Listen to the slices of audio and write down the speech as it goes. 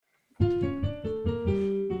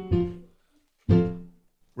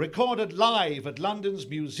recorded live at London's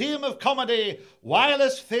Museum of Comedy,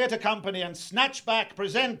 Wireless Theatre Company and Snatchback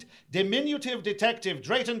present Diminutive Detective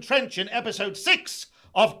Drayton Trench in episode 6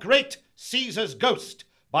 of Great Caesar's Ghost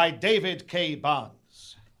by David K.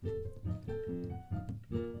 Barnes.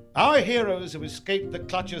 Our heroes have escaped the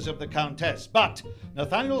clutches of the Countess, but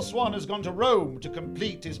Nathaniel Swan has gone to Rome to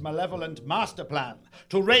complete his malevolent master plan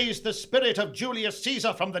to raise the spirit of Julius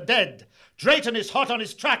Caesar from the dead. Drayton is hot on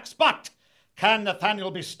his tracks, but can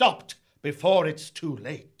Nathaniel be stopped before it's too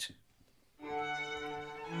late?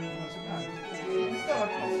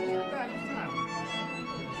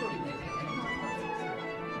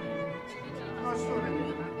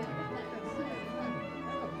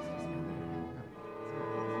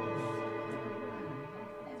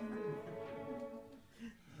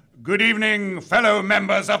 Good evening, fellow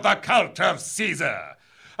members of the cult of Caesar.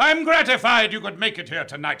 I'm gratified you could make it here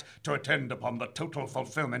tonight to attend upon the total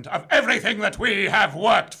fulfillment of everything that we have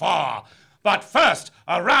worked for. But first,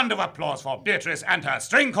 a round of applause for Beatrice and her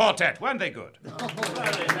string quartet. Weren't they good?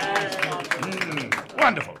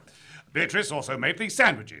 Wonderful. Beatrice also made these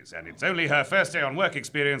sandwiches, and it's only her first day on work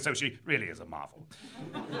experience, so she really is a marvel.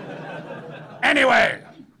 Anyway,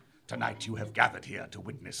 tonight you have gathered here to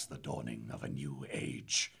witness the dawning of a new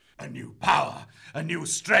age. A new power, a new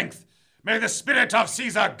strength. May the spirit of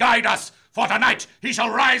Caesar guide us, for tonight he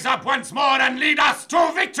shall rise up once more and lead us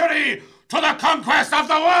to victory, to the conquest of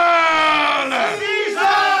the world!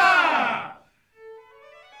 Caesar!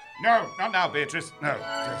 No, not now, Beatrice. No.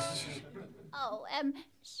 Oh,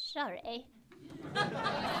 sorry.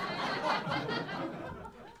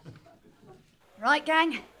 Right,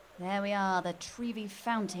 gang. There we are, the Trevi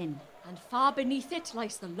Fountain. And far beneath it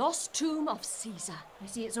lies the lost tomb of Caesar. I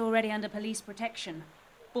see it's already under police protection.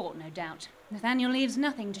 Bought, no doubt. Nathaniel leaves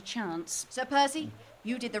nothing to chance. Sir Percy,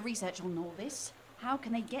 you did the research on all this. How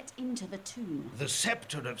can they get into the tomb? The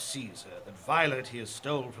sceptre of Caesar that Violet here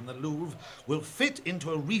stole from the Louvre will fit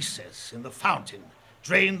into a recess in the fountain,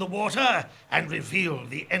 drain the water, and reveal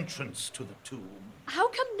the entrance to the tomb. How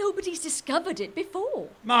come nobody's discovered it before?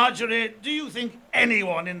 Marjorie, do you think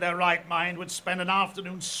anyone in their right mind would spend an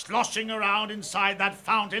afternoon sloshing around inside that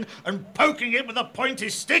fountain and poking it with a pointy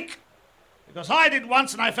stick? Because I did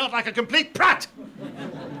once and I felt like a complete prat.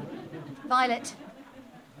 Violet,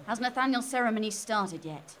 has Nathaniel's ceremony started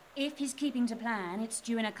yet? If he's keeping to plan, it's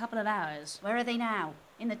due in a couple of hours. Where are they now?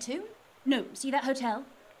 In the tomb? No, see that hotel?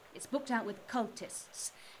 It's booked out with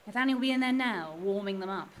cultists. Nathaniel will be in there now, warming them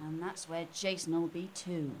up. And that's where Jason will be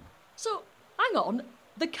too. So, hang on.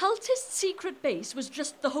 The cultist secret base was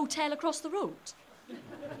just the hotel across the road?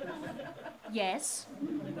 Yes.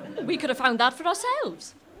 We could have found that for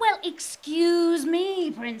ourselves. Well, excuse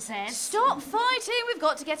me, Princess. Stop fighting. We've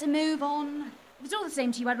got to get a move on. If it's all the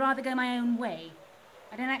same to you, I'd rather go my own way.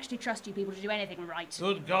 I don't actually trust you people to do anything right.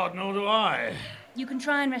 Good God, nor do I. You can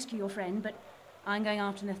try and rescue your friend, but I'm going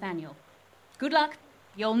after Nathaniel. Good luck.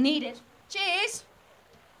 You'll need it. Cheers.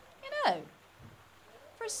 You know,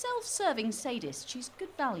 for a self-serving sadist, she's good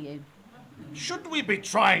value. Should we be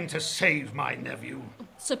trying to save my nephew?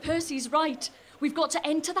 Sir Percy's right. We've got to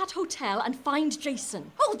enter that hotel and find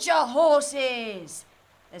Jason. Hold your horses!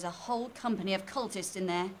 There's a whole company of cultists in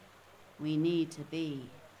there. We need to be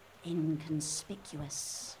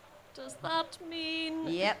inconspicuous. Does that mean...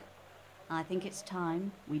 Yep. I think it's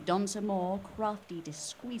time we don some more crafty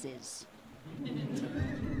disguises.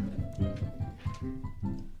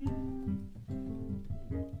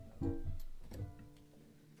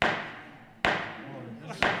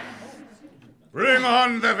 Bring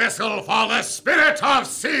on the vessel for the spirit of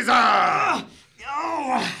Caesar!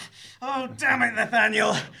 Oh, damn it,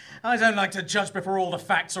 Nathaniel. I don't like to judge before all the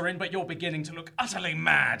facts are in, but you're beginning to look utterly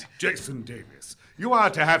mad. Jason Davis, you are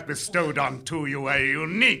to have bestowed unto you a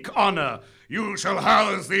unique honor. You shall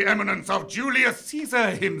house the eminence of Julius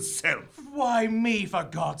Caesar himself. Why me, for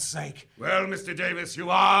God's sake? Well, Mr. Davis, you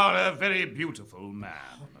are a very beautiful man.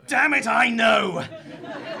 Damn it, I know!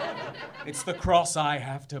 It's the cross I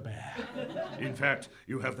have to bear. In fact,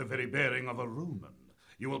 you have the very bearing of a Roman.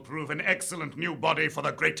 You will prove an excellent new body for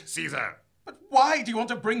the great Caesar. But why do you want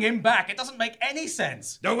to bring him back? It doesn't make any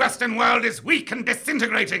sense. The Western world is weak and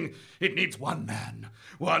disintegrating. It needs one man,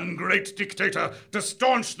 one great dictator, to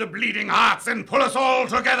staunch the bleeding hearts and pull us all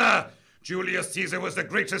together. Julius Caesar was the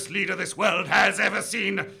greatest leader this world has ever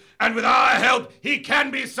seen, and with our help, he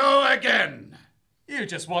can be so again. You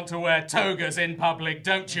just want to wear togas in public,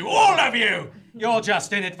 don't you? All of you! You're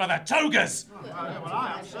just in it for the togas!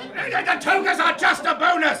 The togas are just a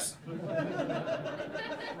bonus!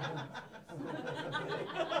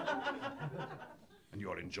 And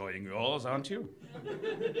you're enjoying yours, aren't you?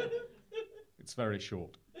 It's very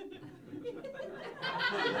short.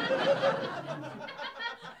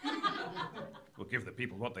 We'll give the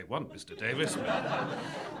people what they want, Mr. Davis.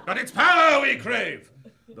 But it's power we crave.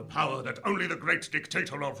 The power that only the great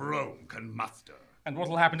dictator of Rome can muster. And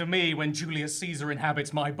what'll happen to me when Julius Caesar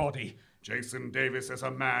inhabits my body? Jason Davis as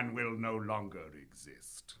a man will no longer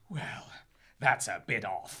exist. Well, that's a bit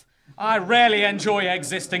off. I rarely enjoy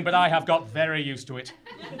existing, but I have got very used to it.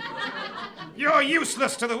 You're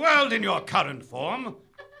useless to the world in your current form.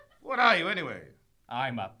 What are you, anyway?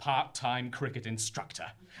 I'm a part-time cricket instructor,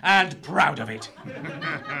 and proud of it.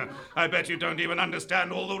 I bet you don't even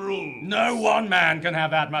understand all the rules. No one man can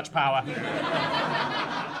have that much power.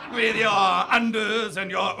 With your unders and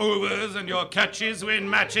your overs and your catches win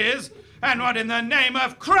matches. And what in the name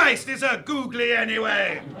of Christ is a googly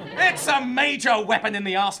anyway? It's a major weapon in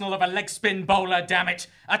the arsenal of a leg spin bowler, damn it.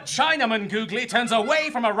 A Chinaman googly turns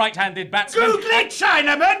away from a right-handed batsman. Googly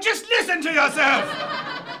Chinaman? Just listen to yourself!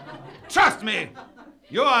 Trust me,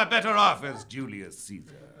 you're better off as Julius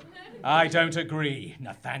Caesar. I don't agree,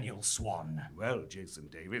 Nathaniel Swan. Well, Jason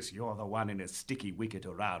Davis, you're the one in a sticky wicket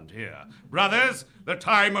around here. Brothers, the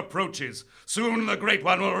time approaches. Soon the Great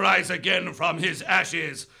One will rise again from his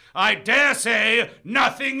ashes. I dare say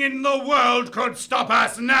nothing in the world could stop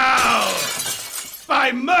us now!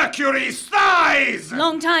 By Mercury's thighs!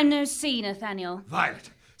 Long time no see, Nathaniel. Violet,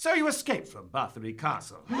 so you escaped from Bathory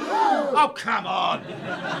Castle. Oh, come on!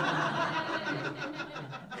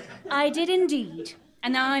 I did indeed.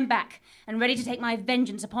 And now I'm back, and ready to take my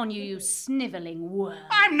vengeance upon you, you snivelling worm.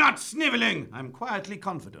 I'm not snivelling. I'm quietly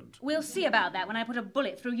confident. We'll see about that when I put a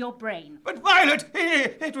bullet through your brain. But Violet,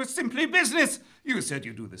 it was simply business. You said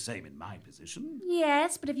you'd do the same in my position.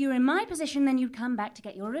 Yes, but if you were in my position, then you'd come back to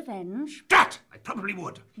get your revenge. That I probably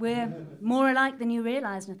would. We're more alike than you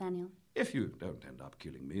realise, Nathaniel. If you don't end up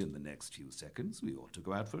killing me in the next few seconds, we ought to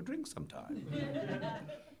go out for a drink sometime.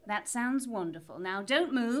 That sounds wonderful. Now,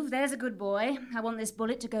 don't move. There's a good boy. I want this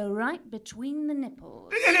bullet to go right between the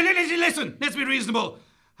nipples. Listen, let's be reasonable.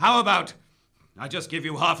 How about I just give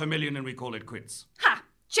you $500,000 and we call it quits? Ha!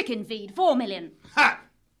 Chicken feed, 4 million. Ha!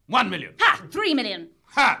 1 million. Ha! 3 million.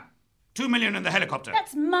 Ha! 2 million in the helicopter.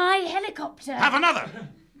 That's my helicopter. Have another.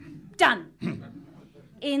 Done.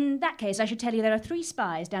 In that case, I should tell you there are 3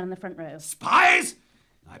 spies down in the front row. Spies?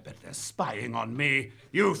 I bet they're spying on me.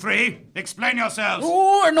 You 3, explain yourselves.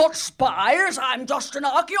 Oh, we're not spies. I'm just an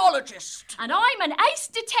archaeologist. And I'm an ace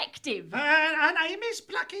detective. And I'm his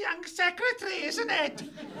plucky young secretary, isn't it?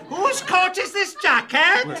 Whose coat is this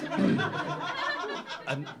jacket?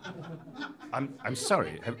 I'm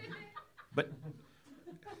sorry, but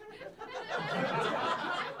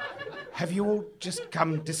have you all just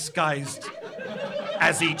come disguised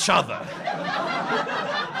as each other?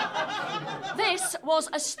 This was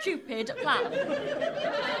a stupid plan.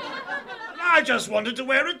 I just wanted to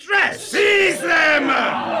wear a dress. Seize them!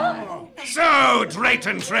 So,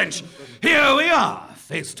 Drayton Trench, here we are,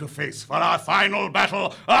 face to face for our final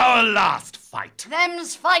battle, our last fight.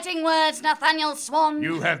 Them's fighting words, Nathaniel Swan.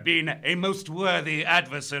 You have been a most worthy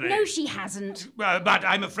adversary. No, she hasn't. But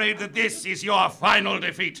I'm afraid that this is your final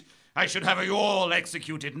defeat. I should have you all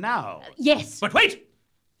executed now. Yes. But wait!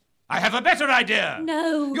 I have a better idea.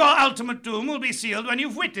 No. Your ultimate doom will be sealed when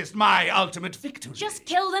you've witnessed my ultimate victory. Just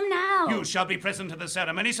kill them now. You shall be present at the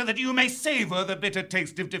ceremony so that you may savour the bitter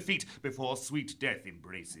taste of defeat before sweet death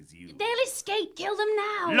embraces you. They'll escape. Kill them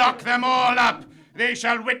now. Lock them all up. They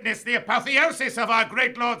shall witness the apotheosis of our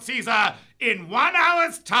great Lord Caesar in 1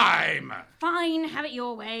 hour's time. Fine, have it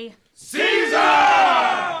your way.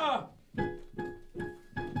 Caesar!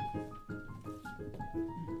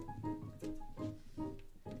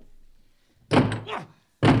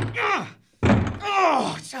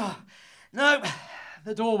 No,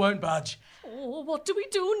 the door won't budge. Oh, what do we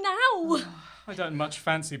do now? I don't much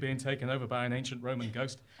fancy being taken over by an ancient Roman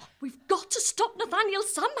ghost. We've got to stop Nathaniel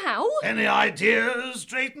somehow. Any ideas,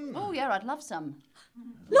 Drayton? Oh, yeah, I'd love some.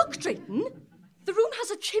 Look, Drayton, the room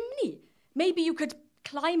has a chimney. Maybe you could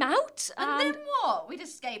climb out And then what? We'd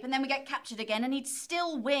escape and then we get captured again and he'd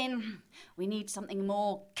still win. We need something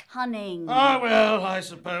more cunning. Ah, well, I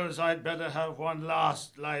suppose I'd better have one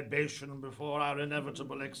last libation before our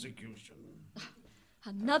inevitable execution.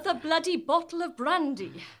 Another bloody bottle of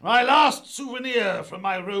brandy. My last souvenir from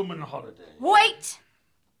my Roman holiday. Wait!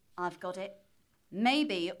 I've got it.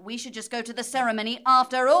 Maybe we should just go to the ceremony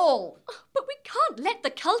after all. But we can't let the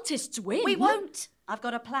cultists win. We won't. I've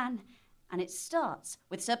got a plan. And it starts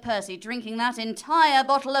with Sir Percy drinking that entire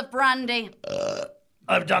bottle of brandy.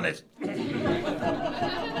 I've done it.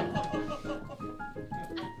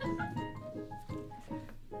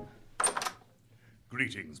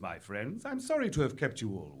 Greetings, my friends. I'm sorry to have kept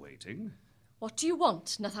you all waiting. What do you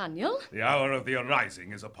want, Nathaniel? The hour of the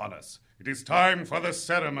arising is upon us. It is time for the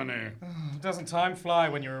ceremony. Doesn't time fly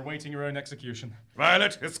when you're awaiting your own execution?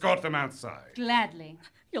 Violet, escort them outside. Gladly.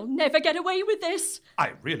 You'll never get away with this.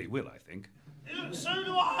 I really will, I think. So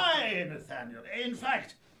do I, Nathaniel. In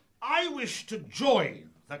fact, I wish to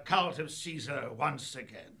join the cult of Caesar once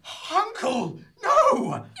again. Uncle!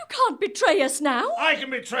 No! You can't betray us now. I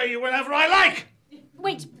can betray you whenever I like.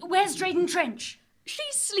 Wait, where's Drayton Trench?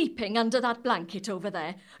 She's sleeping under that blanket over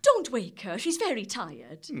there. Don't wake her. She's very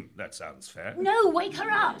tired. That sounds fair. No, wake her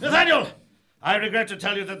up. Nathaniel, I regret to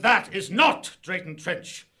tell you that is not Drayton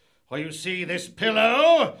Trench. For you see, this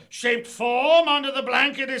pillow-shaped form under the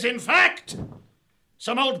blanket is, in fact,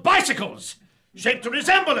 some old bicycles shaped to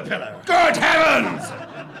resemble a pillow. Good heavens!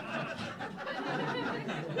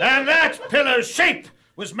 And that pillow's shape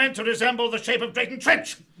was meant to resemble the shape of Drayton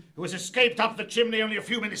Trench, who has escaped up the chimney only a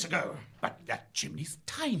few minutes ago. But that chimney's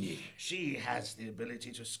tiny. She has the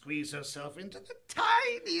ability to squeeze herself into the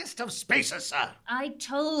tiniest of spaces, sir. I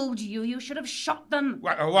told you, you should have shot them.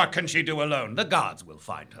 What can she do alone? The guards will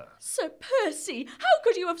find her. Sir Percy, how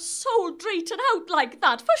could you have sold Drayton out like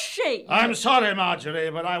that? For shame. I'm sorry,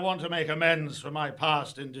 Marjorie, but I want to make amends for my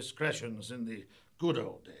past indiscretions in the good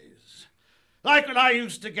old days. Like when I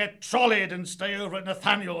used to get trolleyed and stay over at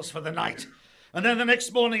Nathaniel's for the night. And then the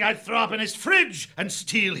next morning I'd throw up in his fridge and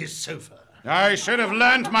steal his sofa. I should have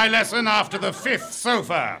learnt my lesson after the 5th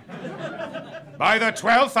sofa. By the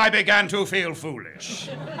 12th, I began to feel foolish.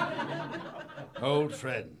 Old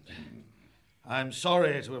friend, I'm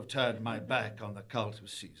sorry to have turned my back on the cult of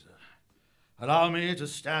Caesar. Allow me to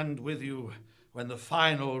stand with you when the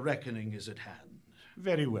final reckoning is at hand.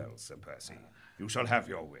 Very well, Sir Percy. You shall have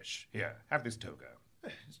your wish. Here, have this toga.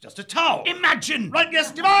 It's just a towel. Imagine! Right,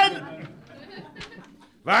 yes, divine!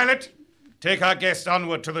 Violet, take our guest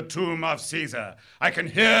onward to the tomb of Caesar. I can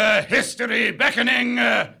hear history beckoning.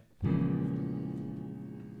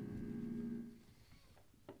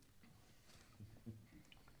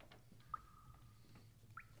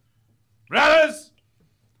 Brothers,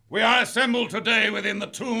 we are assembled today within the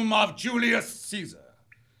tomb of Julius Caesar.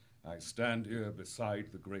 I stand here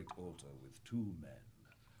beside the great altar with 2 men.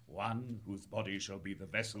 One whose body shall be the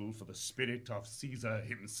vessel for the spirit of Caesar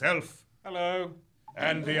himself. Hello.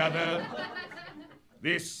 And the other,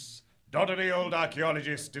 this doddery old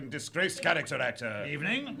archaeologist and disgraced character actor.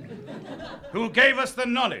 Evening. Who gave us the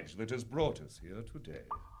knowledge that has brought us here today.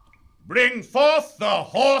 Bring forth the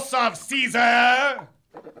horse of Caesar!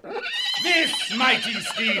 This mighty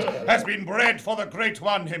steed has been bred for the great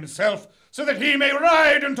one himself, so that he may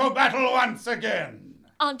ride into battle once again.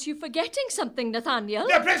 Aren't you forgetting something, Nathaniel?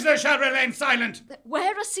 The prisoner shall remain silent.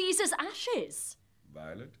 Where are Caesar's ashes?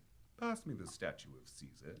 Violet, pass me the statue of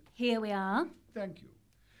Caesar. Here we are. Thank you.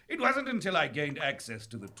 It wasn't until I gained access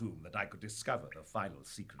to the tomb that I could discover the final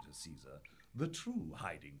secret of Caesar, the true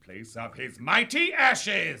hiding place of his mighty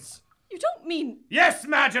ashes. You don't mean... Yes,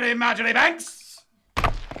 Marjorie Banks!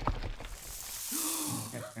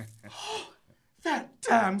 That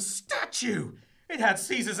damn statue! It had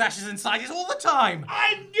Caesar's ashes inside it all the time!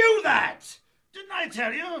 I knew that! Didn't I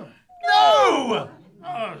tell you? No!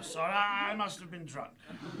 Oh, sorry, I must have been drunk.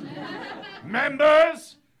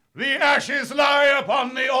 Members, the ashes lie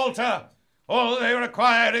upon the altar. All they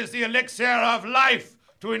require is the elixir of life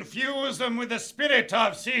to infuse them with the spirit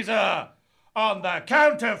of Caesar. On the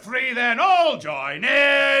count of 3, then, all join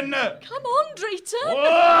in. Come on, Drayton.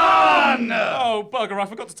 1! Oh, bugger, I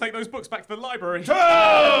forgot to take those books back to the library. 2!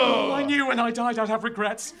 I knew when I died I'd have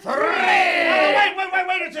regrets. 3!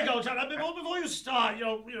 Wait a tickle, John. Before you start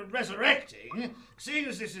your resurrecting, seeing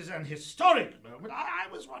as this is an historic moment, I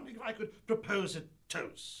was wondering if I could propose a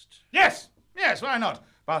toast. Yes, why not?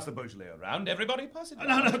 Pass the Beaujolais around. Everybody pass it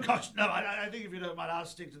around. No, gosh, no. I think if you don't mind, I'll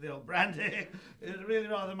stick to the old brandy. It's really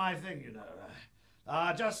rather my thing, you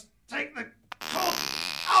know. Just take the cork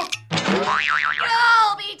out.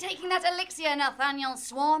 I'll be taking that elixir, Nathaniel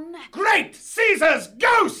Swan. Great Caesar's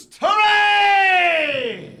ghost!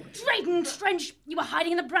 Hooray! Drayton Trench, you were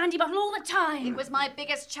hiding in the brandy bottle all the time. It was my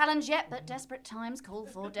biggest challenge yet, but desperate times call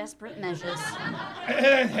for desperate measures.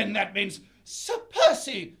 And that means, Sir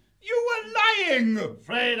Percy, you were lying!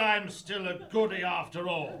 Afraid I'm still a goodie after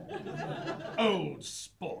all. Old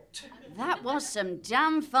sport. That was some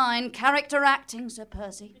damn fine character acting, Sir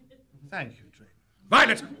Percy. Thank you, Drayton.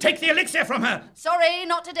 Violet, take the elixir from her! Sorry,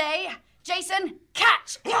 not today. Jason,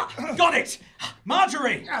 catch! Got it!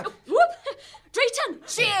 Marjorie! Whoop! Drayton!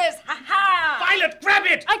 Cheers! Ha-ha! Violet, grab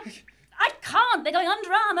it! I can't. They're going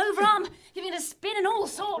underarm, overarm, giving it a spin and all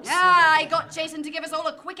sorts. I got Jason to give us all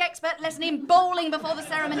a quick expert lesson in bowling before the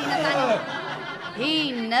ceremony, Nathaniel.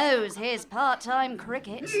 He knows his part-time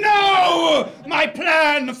cricket. No! My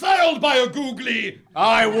plan failed by a googly.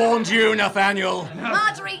 I warned you, Nathaniel.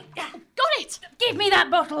 Marjorie! Got it! Give me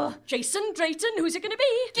that bottle. Jason, Drayton, who's it going to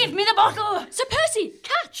be? Give me the bottle. Sir Percy,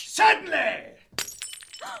 catch! Certainly!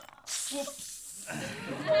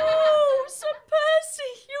 Oh, Sir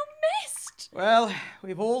Percy, you missed! Well,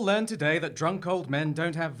 we've all learned today that drunk old men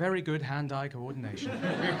don't have very good hand-eye coordination.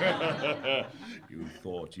 You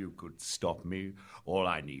thought you could stop me? All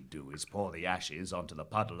I need do is pour the ashes onto the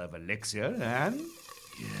puddle of elixir and...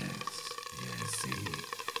 Yes, see.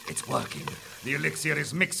 It's working. The elixir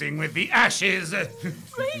is mixing with the ashes. Drayton,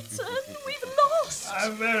 we've lost!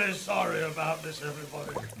 I'm very sorry about this,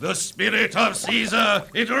 everybody. The spirit of Caesar,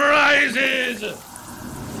 it rises!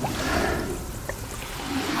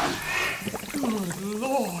 Good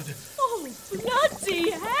Lord! Oh,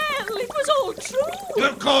 bloody hell! It was all true!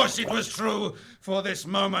 Of course it was true. For this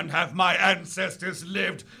moment have my ancestors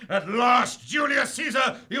lived. At last, Julius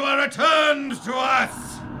Caesar, you are returned to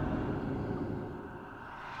us!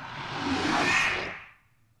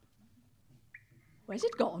 Where's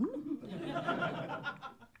it gone?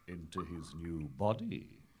 Into his new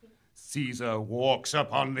body. Caesar walks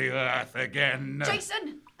upon the earth again.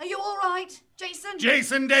 Jason, are you all right? Jason?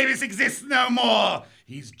 Jason Davis exists no more.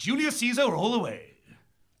 He's Julius Caesar all the way.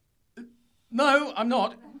 No, I'm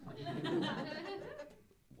not.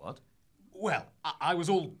 What? Well, I was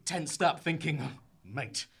all tensed up thinking,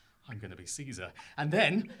 mate, I'm going to be Caesar. And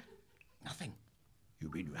then, nothing. You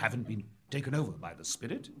mean you haven't been taken over by the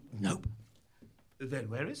spirit? Nope. Then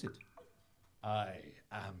where is it? I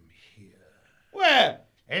am here. Where?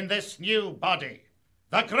 In this new body.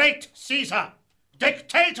 The great Caesar,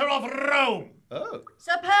 dictator of Rome. Oh.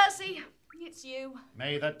 Sir Percy, it's you.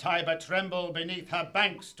 May the Tiber tremble beneath her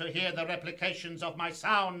banks to hear the replications of my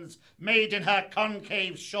sounds made in her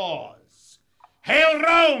concave shores. Hail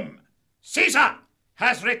Rome! Caesar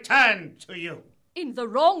has returned to you. In the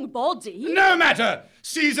wrong body. No matter!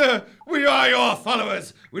 Caesar, we are your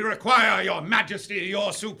followers. We require your majesty,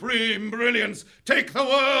 your supreme brilliance. Take the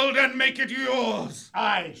world and make it yours.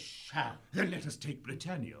 I shall. Then let us take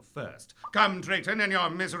Britannia first. Come, Drayton and your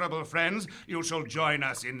miserable friends. You shall join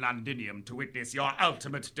us in Londinium to witness your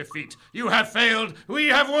ultimate defeat. You have failed. We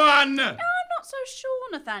have won. I'm not so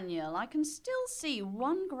sure, Nathaniel. I can still see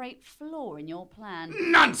one great flaw in your plan.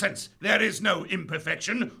 Nonsense! There is no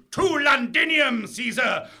imperfection. To Londinium,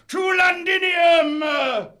 Caesar! To Londinium!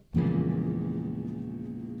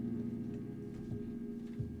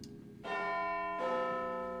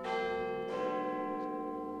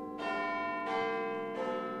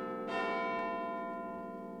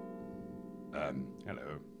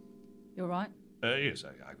 Hello. You all right? Yes,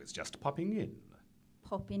 I was just popping in.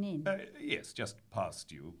 Popping in. Yes, just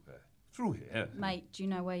past you. Through here. Mate, do you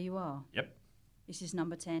know where you are? Yep. This is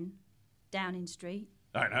number 10, Downing Street.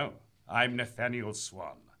 I know. I'm Nathaniel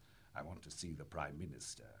Swan. I want to see the Prime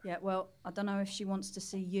Minister. Yeah, well, I don't know if she wants to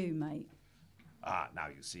see you, mate. Ah, now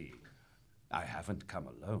you see. I haven't come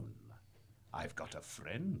alone. I've got a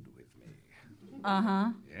friend with me.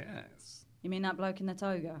 Uh-huh. Yes. You mean that bloke in the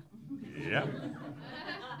toga? Yep.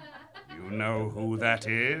 You know who that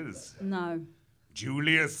is? No.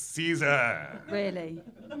 Julius Caesar. Really?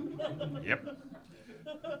 Yep.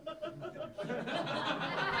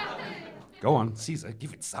 Go on, Caesar,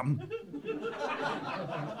 give it some.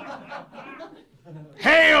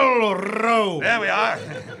 Hail Rome! There we are.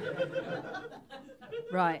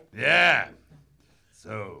 Right. Yeah.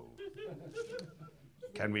 So,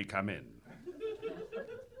 can we come in?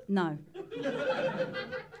 No.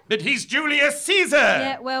 But he's Julius Caesar!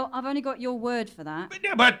 Yeah, well, I've only got your word for that.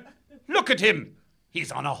 But look at him.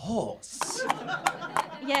 He's on a horse.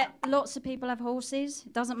 Yeah, lots of people have horses.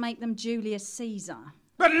 It doesn't make them Julius Caesar.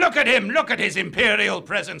 But look at him. Look at his imperial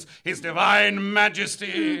presence, his divine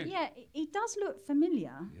majesty. Yeah, he does look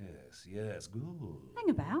familiar. Yes, good. Hang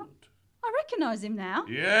about. I recognise him now.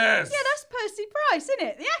 Yes. Yeah, that's Percy Price, isn't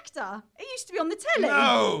it? The actor. He used to be on the telly.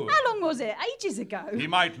 No. How long was it? Ages ago. He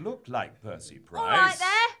might look like Percy Price. All right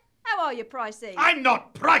there. How are you, Pricey? I'm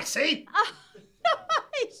not pricey.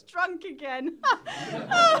 He's drunk again.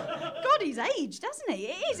 Oh, God, he's aged, hasn't he?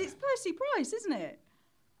 It is. It's Percy Price, isn't it?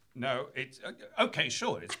 No, it's... okay,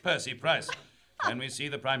 sure, it's Percy Price. Can we see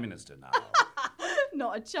the Prime Minister now?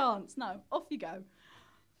 Not a chance. No, off you go.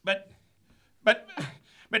 But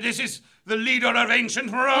this is the leader of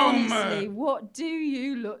ancient Rome. Honestly, what do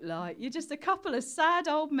you look like? You're just a couple of sad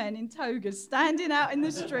old men in togas standing out in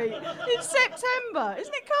the street. It's September.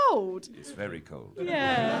 Isn't it cold? It's very cold.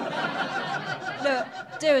 Yeah.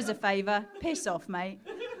 Look, do us a favour. Piss off, mate.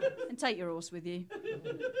 And take your horse with you.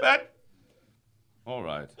 But... all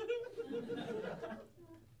right.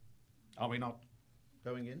 Are we not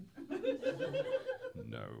going in?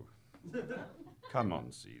 No. Come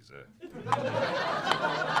on, Caesar.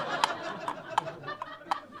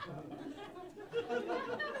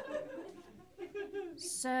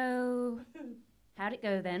 So, how'd it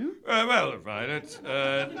go then? Well, Violet,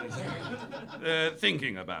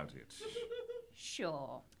 thinking about it.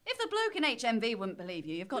 Sure. If the bloke in HMV wouldn't believe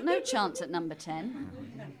you, you've got no chance at number 10.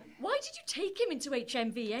 Why did you take him into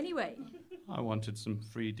HMV anyway? I wanted some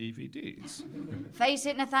free DVDs. Face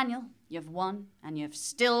it, Nathaniel, you've won and you've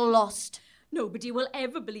still lost. Nobody will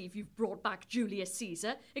ever believe you've brought back Julius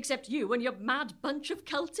Caesar, except you and your mad bunch of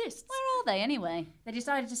cultists. Where are they anyway? They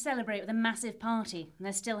decided to celebrate with a massive party, and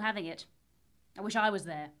they're still having it. I wish I was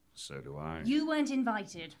there. So do I. You weren't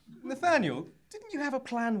invited. Nathaniel, didn't you have a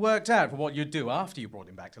plan worked out for what you'd do after you brought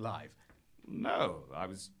him back to life? No, I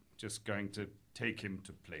was just going to take him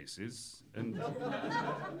to places and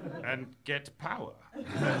get power.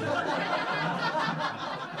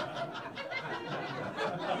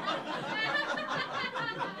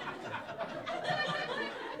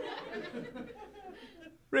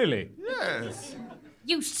 Really? Yes.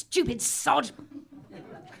 You stupid sod!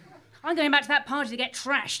 I'm going back to that party to get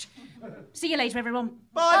trashed. See you later, everyone.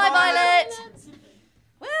 Bye, Violet!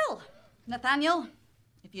 Well, Nathaniel,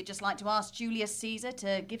 if you'd just like to ask Julius Caesar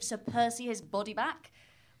to give Sir Percy his body back,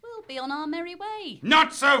 we'll be on our merry way.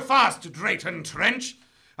 Not so fast, Drayton Trench.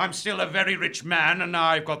 I'm still a very rich man, and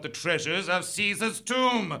I've got the treasures of Caesar's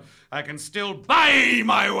tomb. I can still buy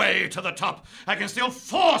my way to the top. I can still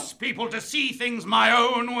force people to see things my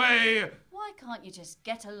own way. Why can't you just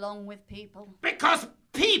get along with people? Because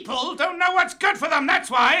people don't know what's good for them, that's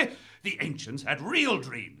why. The ancients had real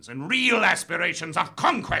dreams and real aspirations of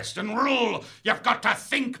conquest and rule. You've got to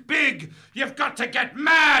think big. You've got to get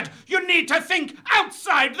mad. You need to think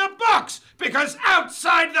outside the box, because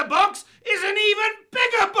outside the box is an even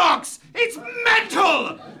bigger box. It's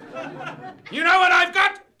mental. You know what I've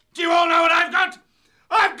got? Do you all know what I've got?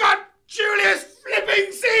 I've got Julius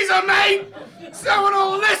flipping Caesar, mate. Someone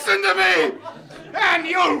will listen to me. And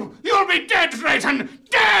you'll be dead, Drayton.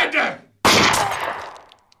 Dead!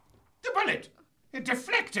 The bullet. It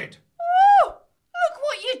deflected. Oh, look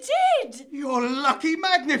what you did! Your lucky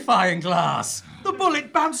magnifying glass! The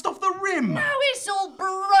bullet bounced off the rim! Now it's all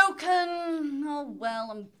broken. Oh, well,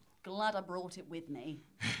 I'm glad I brought it with me.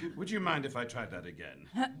 Would you mind if I tried that again?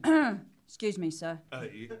 Excuse me, sir.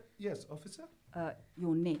 Yes, officer?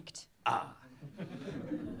 You're nicked. But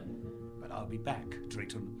I'll be back,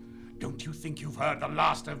 Drayton. Don't you think you've heard the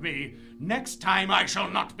last of me? Next time I shall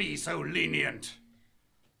not be so lenient.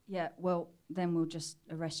 Yeah, well, then we'll just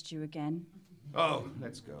arrest you again. Oh,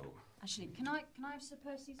 let's go. Actually, can I have Sir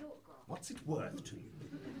Percy's autograph? What's it worth to you?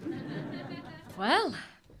 Well,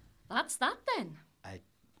 that's that then.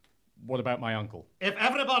 What about my uncle? If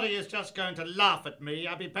everybody is just going to laugh at me,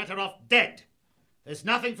 I'd be better off dead. There's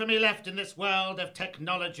nothing for me left in this world of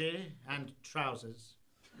technology and trousers.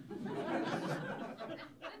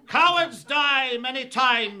 Cowards die many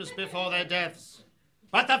times before their deaths,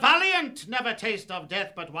 but the valiant never taste of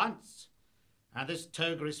death but once. And this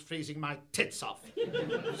toga is freezing my tits off.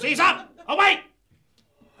 Caesar, away!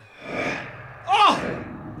 Oh,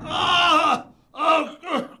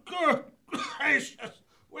 good gracious.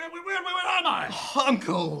 Where am I?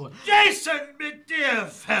 Uncle! Jason, me dear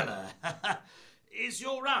fella. Is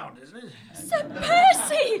your round, isn't it? Sir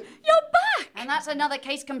Percy, you're back! And that's another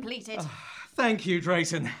case completed. Thank you,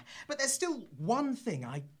 Drayton. But there's still one thing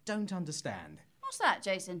I don't understand. What's that,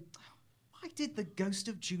 Jason? Why did the ghost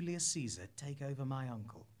of Julius Caesar take over my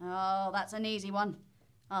uncle? Oh, that's an easy one.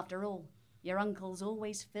 After all, your uncle's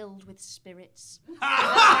always filled with spirits.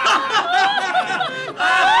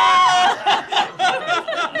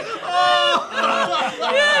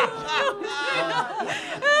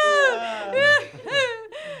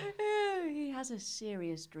 He has a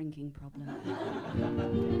serious drinking problem.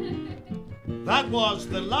 That was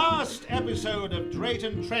the last episode of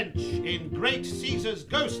Drayton Trench in Great Caesar's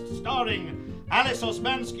Ghost, starring Alice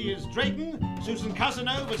Osmansky as Drayton, Susan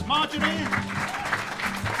Casanova as Marjorie,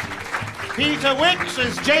 Peter Wicks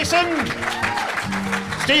as Jason,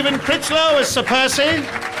 Stephen Critchlow as Sir Percy,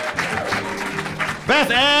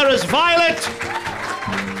 Beth Eyre as Violet,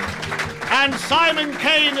 and Simon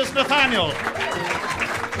Kane as Nathaniel,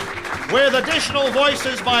 with additional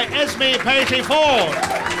voices by Esme Patey Ford.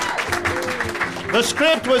 The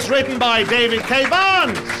script was written by David K.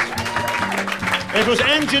 Barnes. It was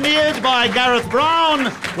engineered by Gareth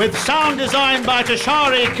Brown, with sound design by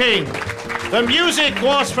Tashari King. The music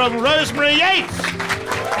was from Rosemary Yates.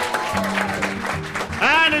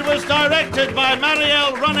 And it was directed by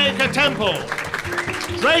Marielle Runacre Temple.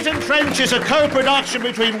 Drayton Trench is a co-production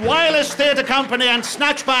between Wireless Theatre Company and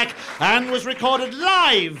Snatchback and was recorded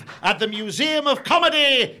live at the Museum of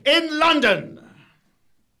Comedy in London.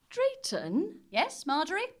 Drayton? Yes,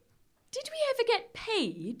 Marjorie? Did we ever get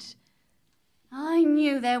paid? I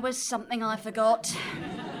knew there was something I forgot.